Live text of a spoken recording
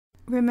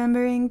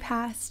Remembering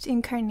past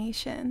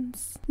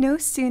incarnations. No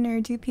sooner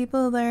do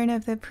people learn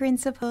of the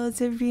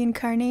principles of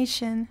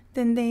reincarnation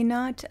than they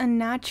not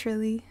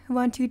unnaturally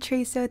want to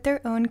trace out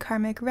their own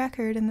karmic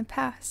record in the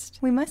past.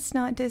 We must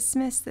not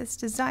dismiss this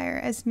desire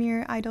as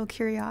mere idle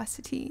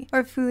curiosity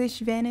or foolish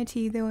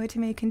vanity, though it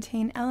may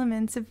contain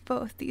elements of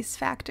both these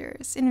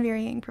factors in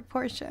varying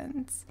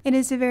proportions. It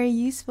is a very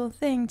useful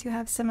thing to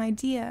have some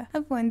idea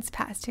of one's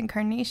past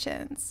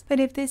incarnations, but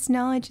if this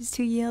knowledge is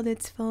to yield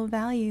its full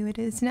value, it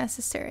is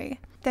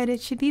necessary that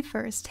it should be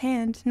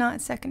first-hand,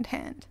 not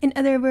second-hand. In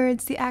other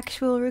words, the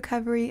actual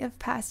recovery of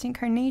past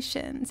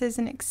incarnations is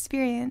an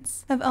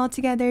experience of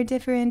altogether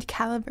different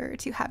caliber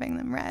to having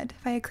them read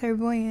by a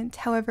clairvoyant,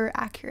 however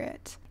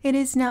accurate. It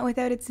is not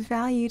without its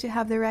value to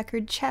have the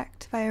record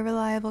checked by a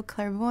reliable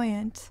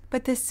clairvoyant,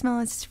 but the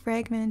smallest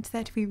fragment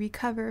that we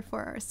recover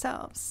for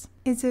ourselves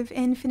is of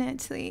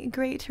infinitely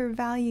greater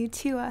value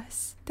to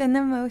us than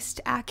the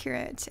most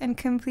accurate and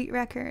complete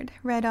record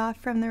read off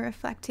from the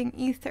reflecting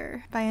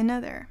ether by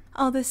another.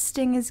 All the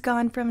sting is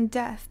gone from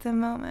death the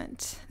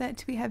moment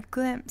that we have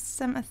glimpsed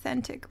some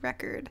authentic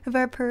record of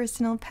our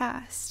personal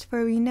past,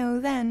 for we know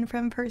then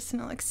from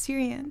personal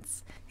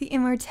experience the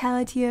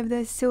immortality of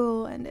the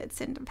soul and its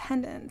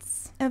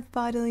independence of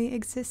bodily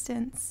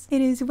existence.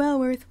 It is well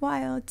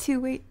worthwhile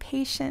to wait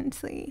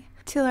patiently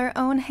till our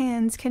own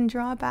hands can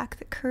draw back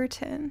the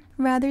curtain,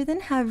 rather than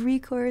have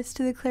recourse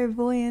to the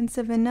clairvoyance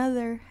of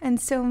another and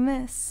so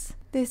miss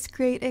this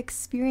great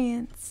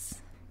experience.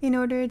 In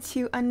order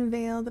to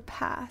unveil the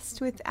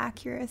past with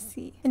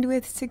accuracy and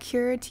with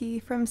security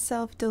from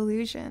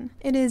self-delusion,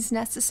 it is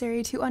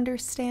necessary to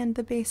understand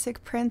the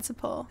basic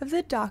principle of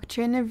the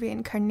doctrine of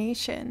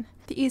reincarnation.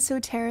 The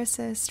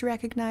esotericist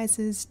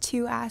recognizes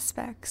two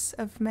aspects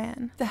of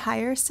man, the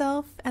higher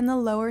self and the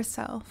lower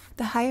self.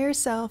 The higher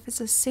self is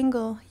a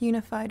single,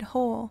 unified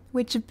whole,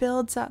 which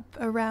builds up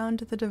around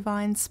the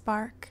divine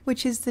spark,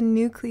 which is the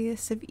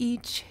nucleus of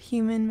each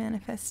human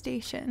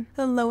manifestation.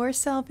 The lower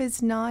self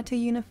is not a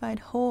unified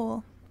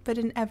whole, but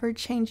an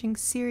ever-changing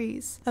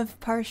series of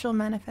partial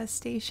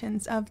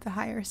manifestations of the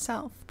higher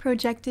self,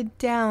 projected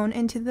down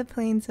into the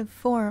planes of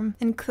form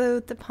and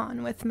clothed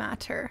upon with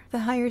matter. The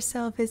higher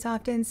self is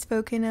often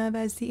spoken of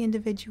as the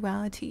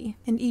individuality,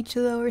 and each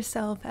lower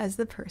self as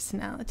the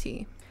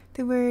personality.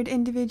 The word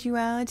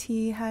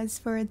individuality has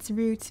for its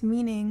root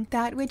meaning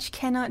that which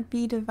cannot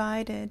be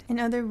divided, in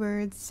other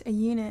words, a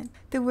unit.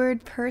 The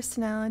word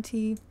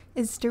personality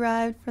is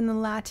derived from the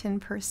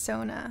Latin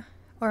persona,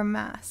 or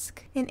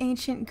mask. In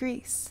ancient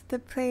Greece, the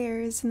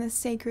players in the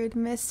sacred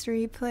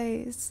mystery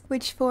plays,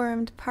 which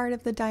formed part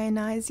of the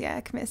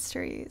Dionysiac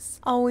mysteries,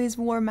 always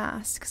wore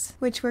masks,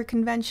 which were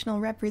conventional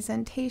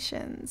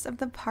representations of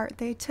the part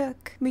they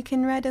took. We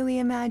can readily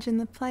imagine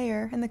the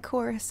player in the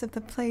course of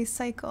the play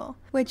cycle,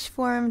 which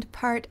formed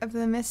part of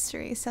the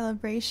mystery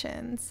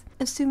celebrations,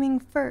 assuming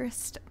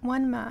first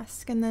one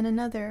mask and then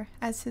another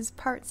as his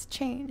parts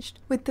changed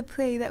with the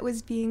play that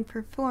was being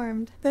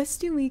performed. Thus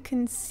do we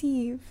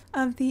conceive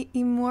of the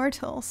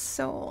immortal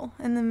soul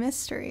in the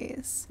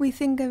mysteries. We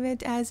think of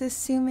it as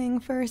assuming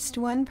first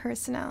one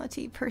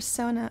personality,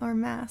 persona, or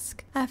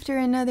mask, after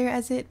another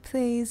as it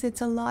plays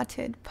its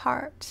allotted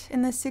part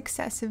in the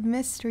successive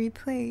mystery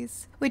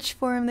plays, which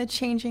form the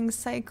changing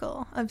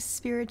cycle of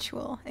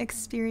spiritual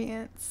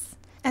experience.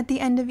 At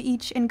the end of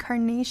each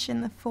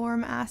incarnation, the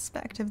form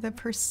aspect of the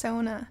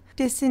persona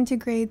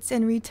disintegrates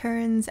and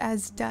returns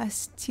as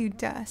dust to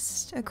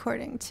dust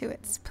according to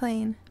its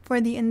plane, for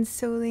the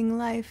ensouling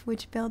life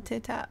which built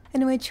it up,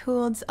 and which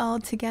holds all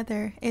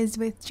together, is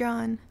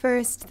withdrawn.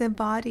 First the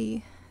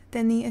body,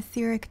 then the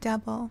etheric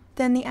double,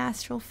 then the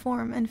astral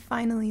form, and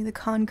finally the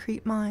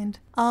concrete mind.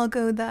 All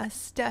go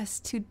thus,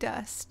 dust to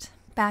dust,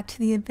 back to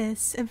the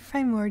abyss of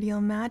primordial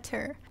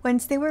matter,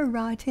 whence they were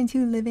wrought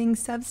into living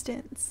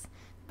substance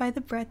by the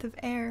breath of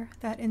air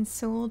that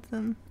ensouled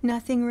them.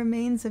 Nothing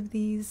remains of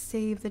these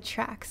save the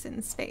tracks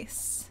in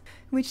space,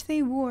 which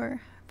they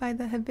wore by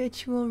the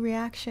habitual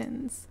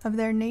reactions of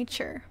their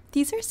nature.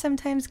 These are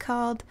sometimes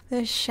called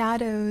the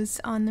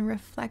shadows on the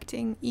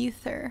reflecting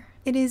ether.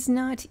 It is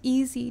not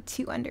easy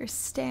to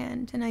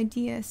understand an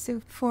idea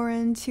so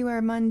foreign to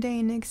our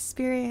mundane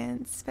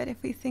experience, but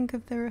if we think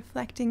of the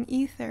reflecting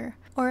ether,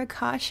 or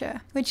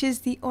akasha, which is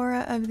the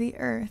aura of the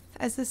earth,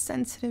 as a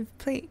sensitive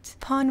plate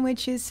upon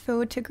which is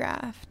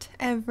photographed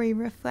every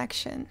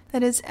reflection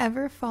that has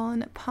ever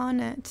fallen upon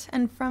it,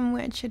 and from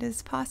which it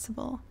is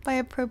possible, by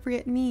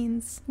appropriate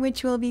means,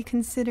 which will be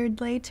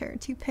considered later,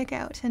 to pick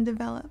out and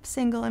develop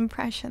single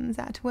impressions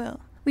at will,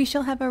 we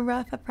shall have a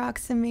rough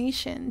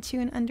approximation to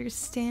an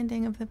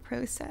understanding of the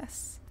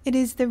process. It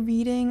is the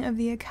reading of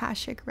the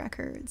Akashic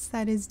records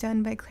that is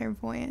done by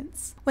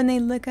clairvoyants when they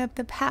look up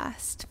the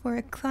past for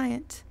a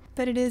client,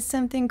 but it is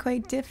something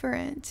quite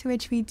different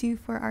which we do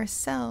for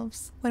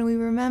ourselves when we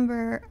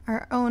remember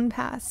our own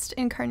past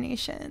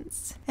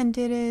incarnations. And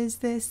it is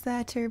this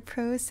latter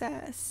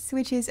process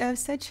which is of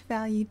such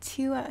value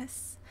to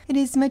us. It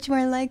is much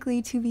more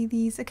likely to be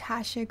these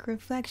Akashic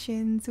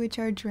reflections which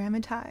are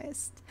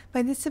dramatized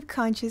by the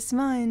subconscious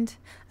mind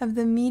of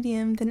the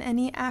medium than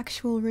any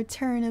actual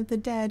return of the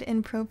dead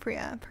in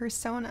propria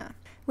persona.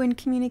 When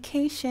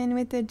communication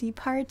with the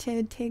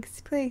departed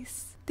takes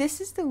place, this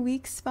is the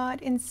weak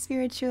spot in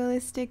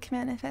spiritualistic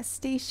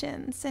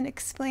manifestations and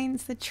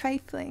explains the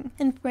trifling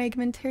and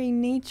fragmentary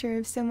nature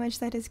of so much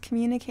that is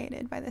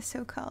communicated by the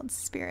so-called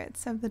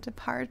spirits of the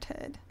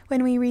departed.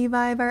 When we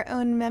revive our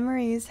own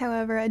memories,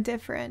 however, a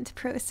different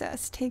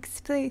process takes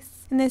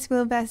place, and this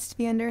will best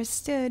be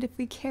understood if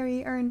we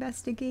carry our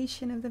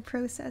investigation of the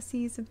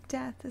processes of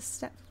death a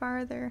step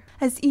farther.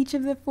 As each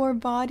of the four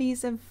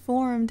bodies of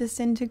form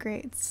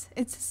disintegrates,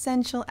 its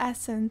essential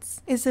essence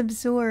is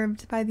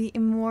absorbed by the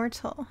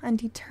immortal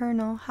and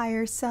eternal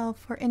higher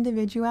self or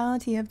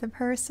individuality of the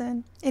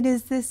person. It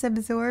is this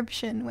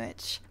absorption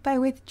which, by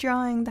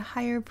withdrawing the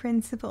higher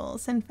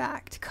principles, in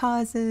fact,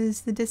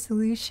 causes the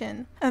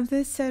dissolution of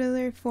the subtler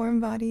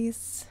form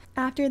bodies.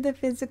 After the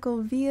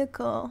physical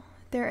vehicle,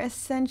 their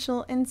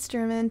essential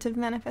instrument of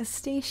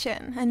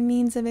manifestation and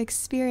means of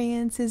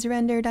experience is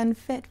rendered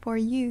unfit for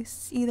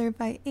use, either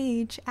by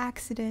age,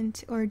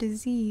 accident, or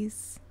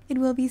disease. It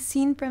will be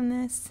seen from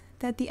this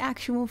that the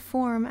actual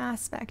form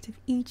aspect of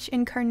each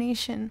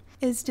incarnation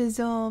is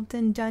dissolved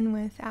and done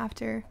with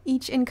after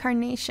each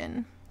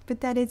incarnation,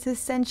 but that its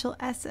essential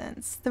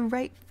essence, the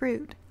ripe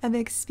fruit of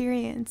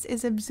experience,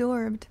 is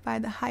absorbed by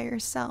the higher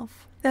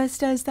self. Thus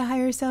does the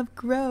higher self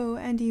grow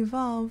and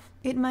evolve.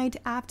 It might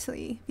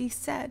aptly be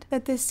said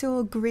that the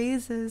soul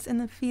grazes in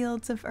the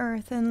fields of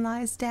earth and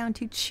lies down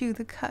to chew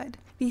the cud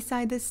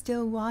beside the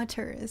still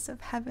waters of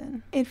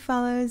heaven. It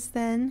follows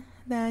then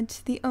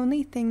that the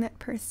only thing that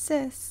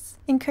persists,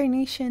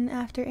 incarnation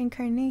after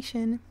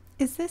incarnation,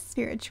 is the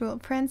spiritual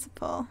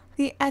principle,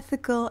 the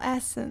ethical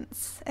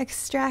essence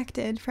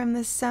extracted from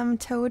the sum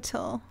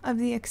total of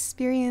the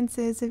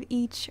experiences of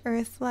each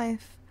earth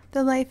life.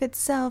 The life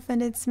itself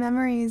and its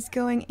memories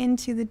going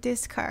into the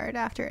discard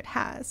after it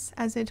has,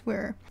 as it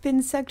were,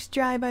 been sucked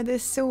dry by the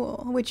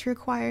soul, which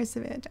requires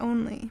of it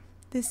only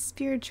this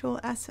spiritual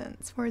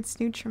essence for its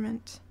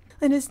nutriment.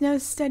 Let us now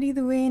study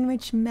the way in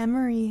which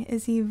memory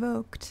is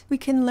evoked. We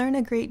can learn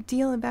a great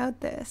deal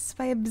about this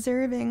by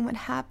observing what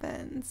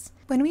happens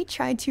when we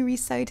try to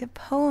recite a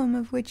poem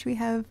of which we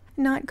have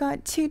not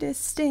got too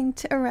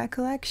distinct a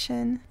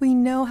recollection. We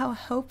know how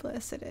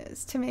hopeless it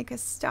is to make a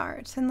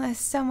start unless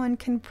someone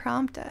can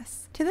prompt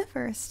us to the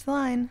first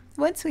line.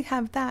 Once we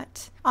have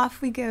that,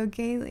 off we go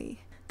gaily,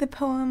 the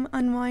poem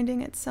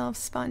unwinding itself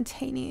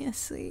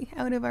spontaneously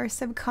out of our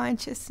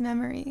subconscious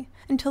memory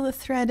until the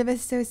thread of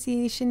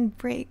association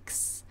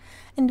breaks,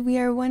 and we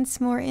are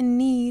once more in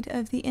need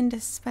of the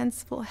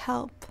indispensable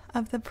help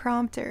of the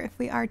prompter if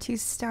we are to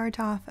start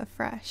off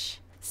afresh.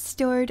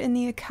 Stored in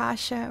the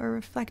akasha or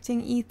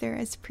reflecting ether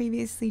as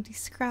previously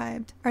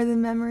described are the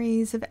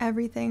memories of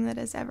everything that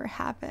has ever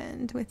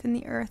happened within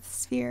the earth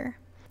sphere.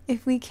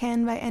 If we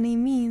can by any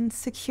means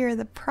secure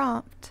the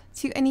prompt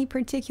to any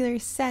particular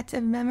set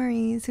of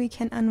memories, we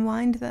can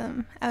unwind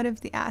them out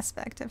of the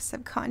aspect of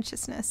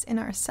subconsciousness in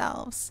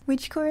ourselves,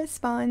 which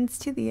corresponds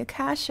to the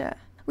akasha.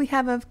 We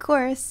have, of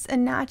course, a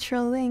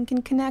natural link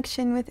and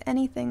connection with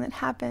anything that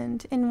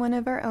happened in one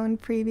of our own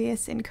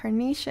previous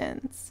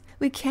incarnations.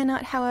 We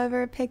cannot,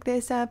 however, pick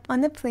this up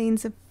on the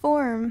planes of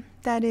form,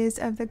 that is,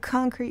 of the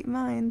concrete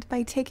mind,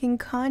 by taking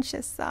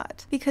conscious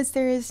thought, because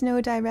there is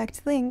no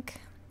direct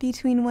link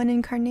between one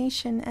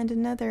incarnation and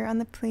another on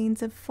the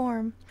planes of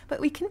form. But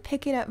we can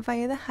pick it up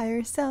via the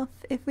higher self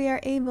if we are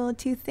able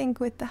to think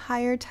with the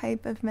higher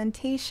type of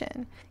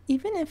mentation,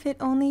 even if it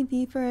only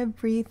be for a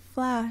brief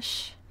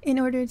flash. In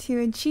order to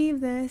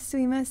achieve this,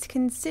 we must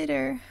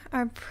consider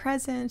our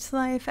present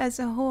life as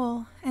a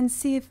whole and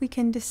see if we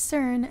can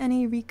discern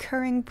any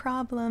recurring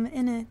problem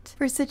in it,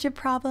 for such a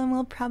problem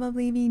will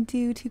probably be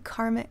due to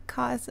karmic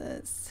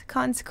causes.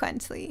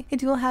 Consequently,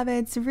 it will have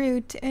its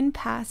root in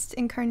past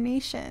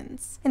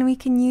incarnations, and we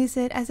can use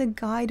it as a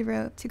guide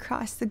rope to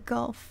cross the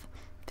gulf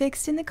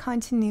fixed in the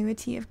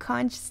continuity of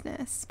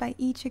consciousness by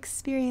each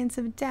experience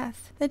of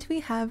death that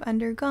we have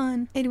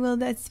undergone. It will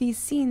thus be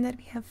seen that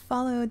we have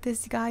followed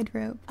this guide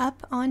rope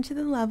up onto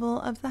the level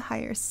of the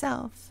higher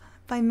self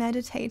by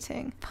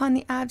meditating upon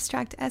the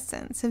abstract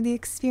essence of the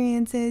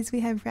experiences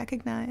we have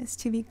recognized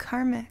to be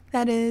karmic,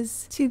 that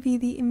is, to be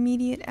the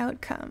immediate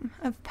outcome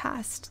of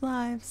past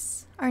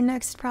lives. Our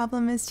next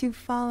problem is to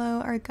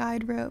follow our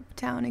guide rope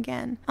down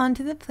again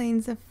onto the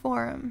planes of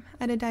form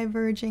at a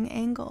diverging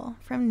angle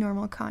from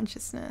normal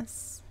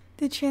consciousness.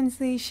 The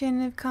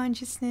translation of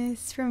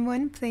consciousness from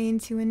one plane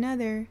to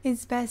another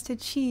is best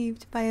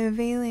achieved by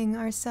availing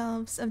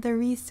ourselves of the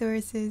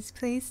resources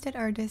placed at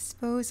our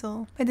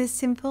disposal by the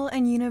simple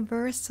and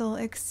universal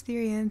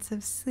experience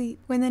of sleep,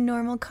 when the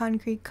normal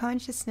concrete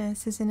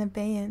consciousness is in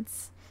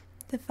abeyance.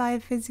 The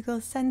 5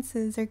 physical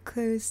senses are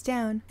closed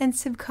down, and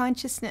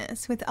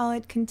subconsciousness, with all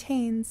it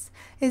contains,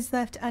 is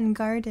left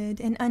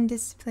unguarded and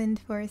undisciplined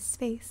for a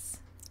space.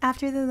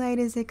 After the light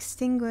is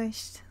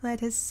extinguished,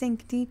 let us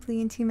sink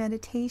deeply into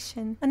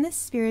meditation on the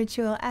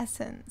spiritual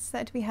essence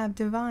that we have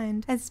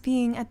divined as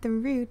being at the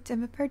root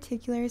of a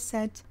particular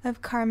set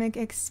of karmic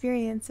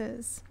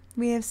experiences.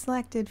 we have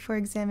selected for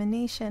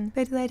examination,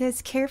 but let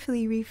us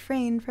carefully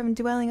refrain from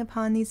dwelling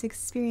upon these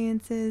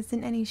experiences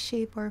in any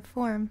shape or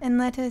form, and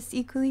let us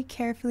equally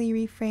carefully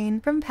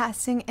refrain from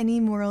passing any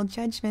moral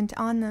judgment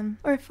on them,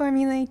 or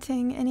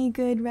formulating any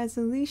good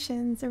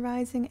resolutions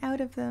arising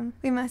out of them.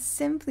 We must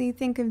simply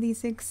think of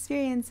these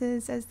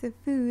experiences as the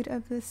food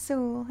of the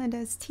soul and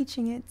as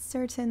teaching it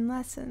certain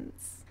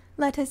lessons.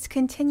 Let us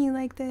continue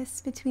like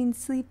this between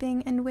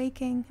sleeping and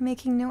waking,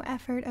 making no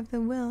effort of the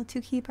will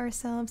to keep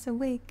ourselves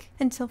awake,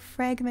 until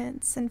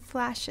fragments and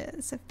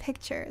flashes of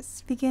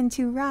pictures begin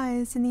to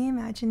rise in the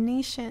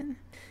imagination.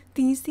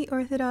 These the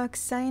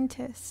orthodox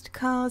scientist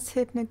calls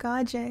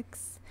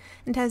hypnagogics,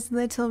 and has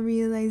little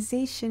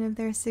realization of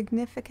their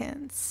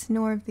significance,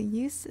 nor of the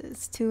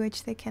uses to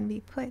which they can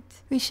be put.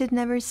 We should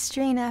never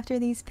strain after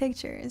these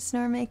pictures,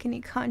 nor make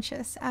any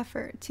conscious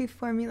effort to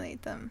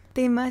formulate them.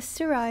 They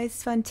must arise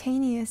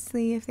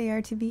spontaneously if they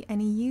are to be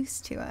any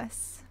use to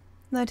us.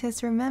 Let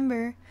us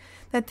remember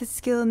that the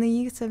skill in the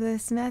use of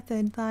this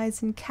method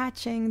lies in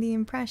catching the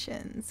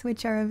impressions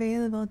which are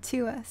available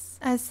to us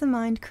as the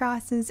mind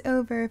crosses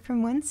over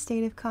from one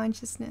state of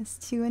consciousness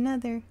to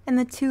another, and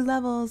the two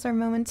levels are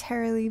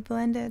momentarily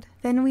blended.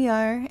 Then we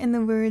are, in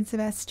the words of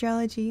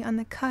astrology, on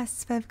the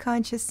cusp of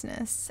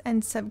consciousness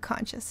and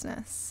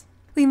subconsciousness.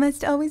 We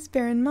must always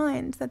bear in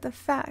mind that the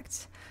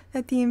fact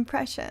that the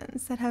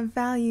impressions that have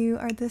value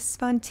are the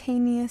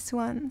spontaneous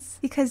ones,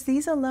 because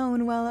these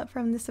alone well up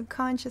from the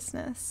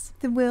subconsciousness.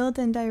 The willed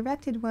and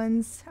directed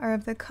ones are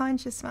of the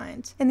conscious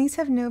mind, and these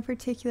have no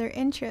particular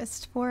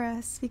interest for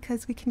us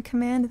because we can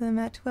command them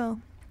at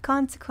will.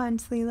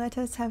 Consequently, let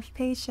us have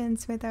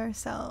patience with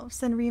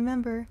ourselves and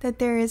remember that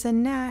there is a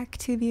knack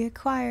to be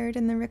acquired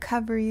in the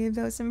recovery of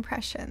those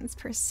impressions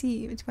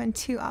perceived when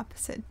two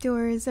opposite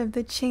doors of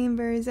the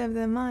chambers of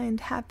the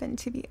mind happen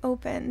to be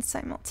opened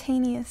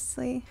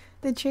simultaneously.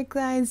 The trick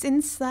lies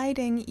in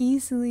sliding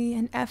easily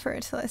and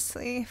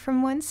effortlessly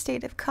from one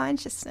state of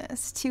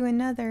consciousness to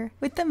another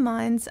with the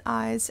mind's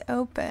eyes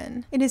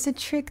open. It is a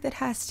trick that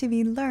has to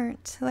be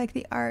learnt, like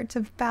the art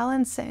of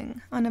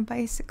balancing on a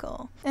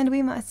bicycle, and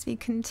we must be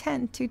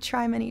content to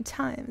try many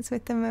times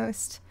with the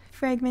most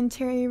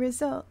fragmentary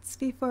results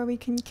before we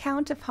can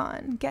count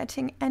upon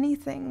getting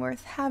anything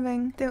worth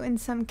having, though in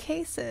some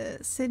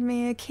cases it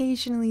may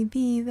occasionally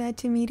be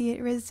that immediate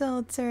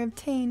results are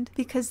obtained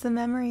because the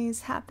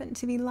memories happen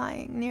to be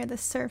lying near the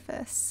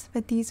surface,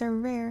 but these are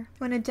rare.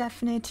 When a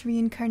definite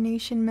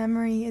reincarnation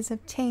memory is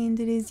obtained,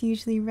 it is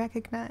usually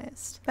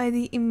recognized by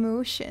the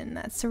emotion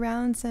that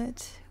surrounds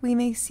it. We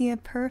may see a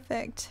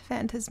perfect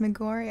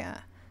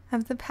phantasmagoria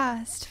of the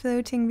past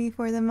floating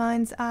before the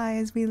mind's eye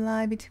as we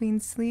lie between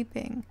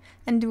sleeping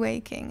and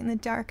waking in the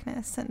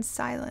darkness and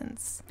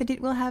silence, but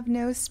it will have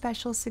no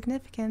special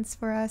significance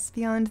for us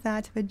beyond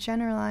that of a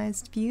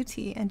generalized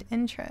beauty and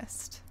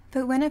interest.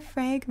 But when a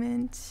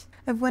fragment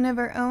of one of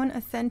our own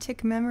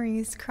authentic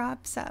memories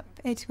crops up,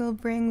 it will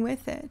bring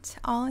with it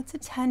all its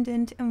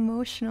attendant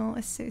emotional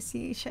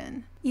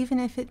association, even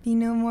if it be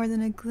no more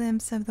than a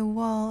glimpse of the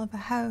wall of a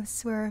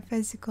house where a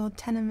physical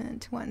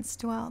tenement once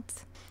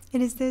dwelt.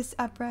 It is this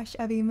uprush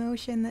of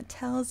emotion that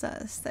tells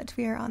us that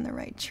we are on the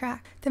right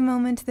track. The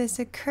moment this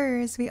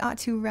occurs, we ought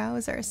to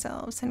rouse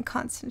ourselves and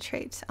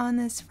concentrate on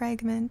this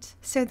fragment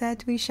so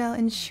that we shall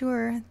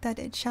ensure that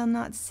it shall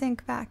not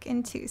sink back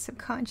into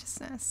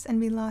subconsciousness and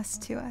be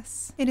lost to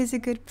us. It is a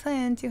good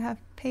plan to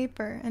have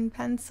paper and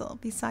pencil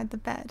beside the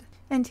bed,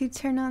 and to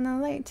turn on the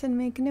light and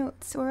make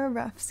notes or a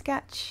rough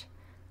sketch.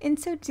 In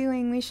so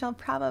doing, we shall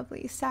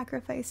probably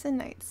sacrifice a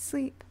night's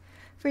sleep,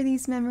 for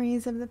these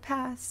memories of the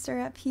past are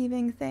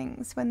upheaving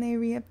things when they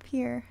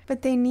reappear,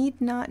 but they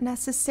need not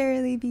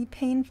necessarily be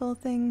painful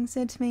things.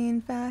 It may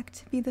in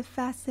fact be the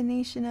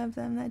fascination of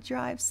them that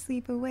drives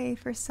sleep away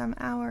for some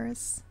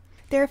hours.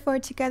 Therefore,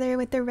 together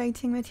with the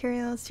writing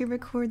materials to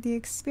record the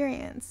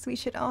experience, we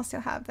should also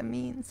have the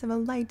means of a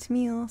light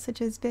meal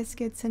such as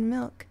biscuits and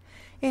milk,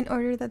 in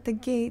order that the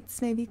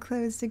gates may be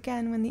closed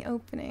again when the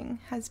opening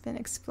has been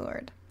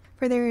explored.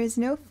 For there is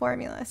no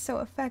formula so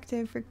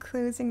effective for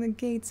closing the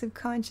gates of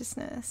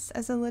consciousness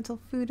as a little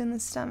food in the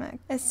stomach,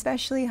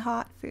 especially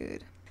hot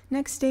food.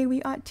 Next day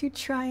we ought to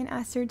try and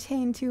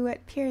ascertain to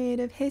what period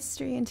of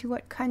history and to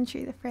what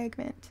country the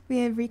fragment we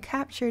have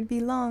recaptured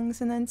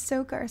belongs, and then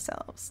soak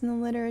ourselves in the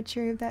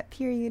literature of that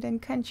period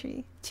and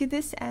country. To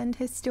this end,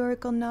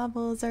 historical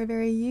novels are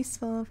very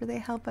useful, for they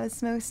help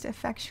us most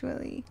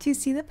effectually to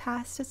see the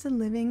past as a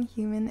living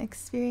human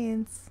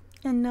experience,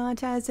 and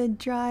not as a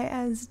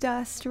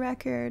dry-as-dust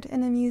record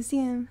in a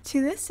museum.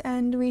 To this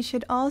end, we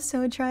should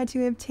also try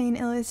to obtain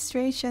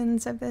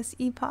illustrations of this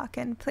epoch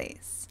and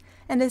place,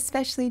 and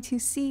especially to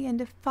see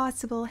and, if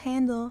possible,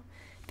 handle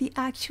the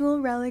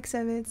actual relics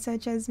of it,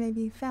 such as may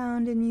be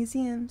found in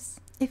museums.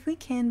 If we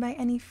can, by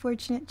any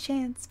fortunate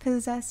chance,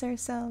 possess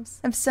ourselves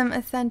of some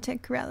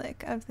authentic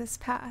relic of this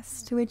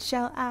past, which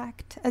shall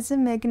act as a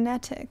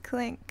magnetic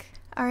link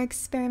Our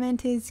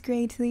experiment is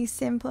greatly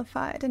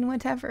simplified, and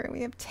whatever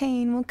we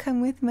obtain will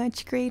come with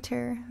much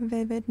greater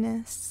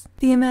vividness.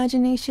 The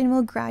imagination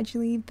will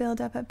gradually build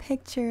up a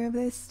picture of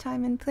this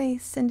time and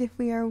place, and if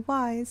we are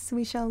wise,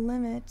 we shall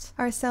limit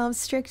ourselves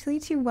strictly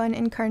to one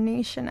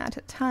incarnation at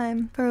a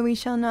time, for we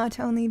shall not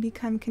only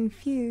become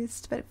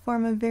confused, but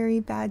form a very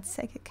bad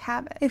psychic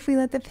habit if we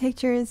let the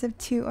pictures of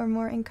 2 or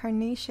more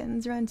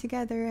incarnations run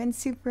together and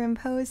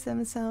superimpose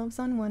themselves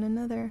on one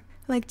another.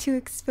 Like 2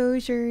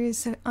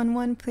 exposures on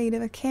one plate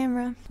of a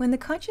camera, when the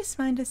conscious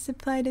mind has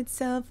supplied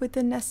itself with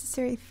the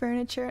necessary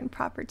furniture and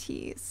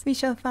properties, we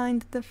shall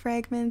find that the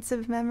fragments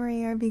of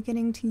memory are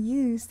beginning to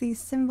use these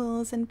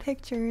symbols and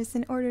pictures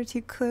in order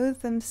to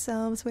clothe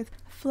themselves with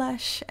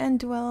flesh and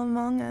dwell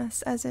among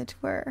us, as it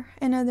were.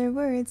 In other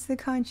words, the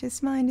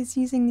conscious mind is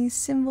using these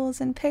symbols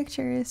and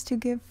pictures to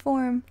give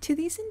form to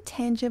these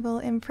intangible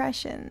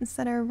impressions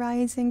that are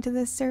rising to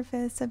the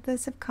surface of the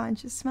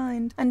subconscious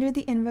mind under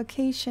the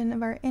invocation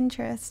of our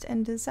interest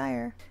and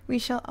desire. We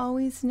shall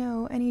always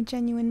know any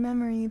genuine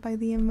memory by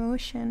the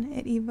emotion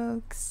it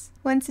evokes.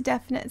 Once a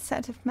definite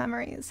set of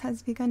memories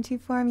has begun to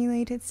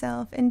formulate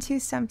itself into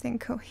something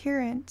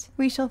coherent,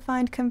 we shall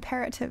find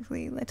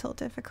comparatively little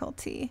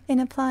difficulty in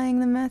applying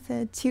the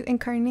method to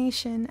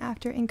incarnation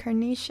after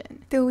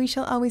incarnation, though we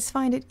shall always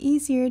find it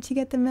easier to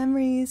get the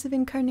memories of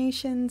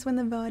incarnations when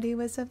the body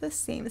was of the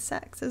same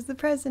sex as the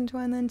present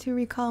one than to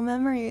recall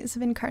memories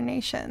of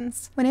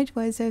incarnations when it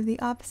was of the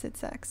opposite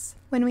sex.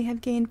 When we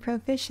have gained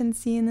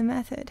proficiency in the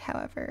method,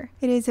 however,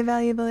 it is a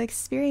valuable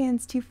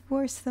experience to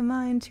force the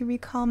mind to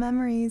recall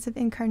memories of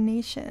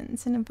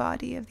incarnations in a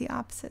body of the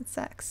opposite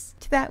sex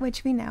to that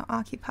which we now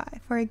occupy,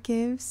 for it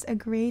gives a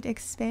great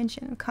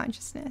expansion of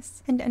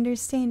consciousness and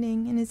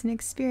understanding and is an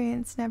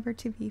experience never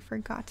to be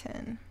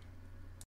forgotten.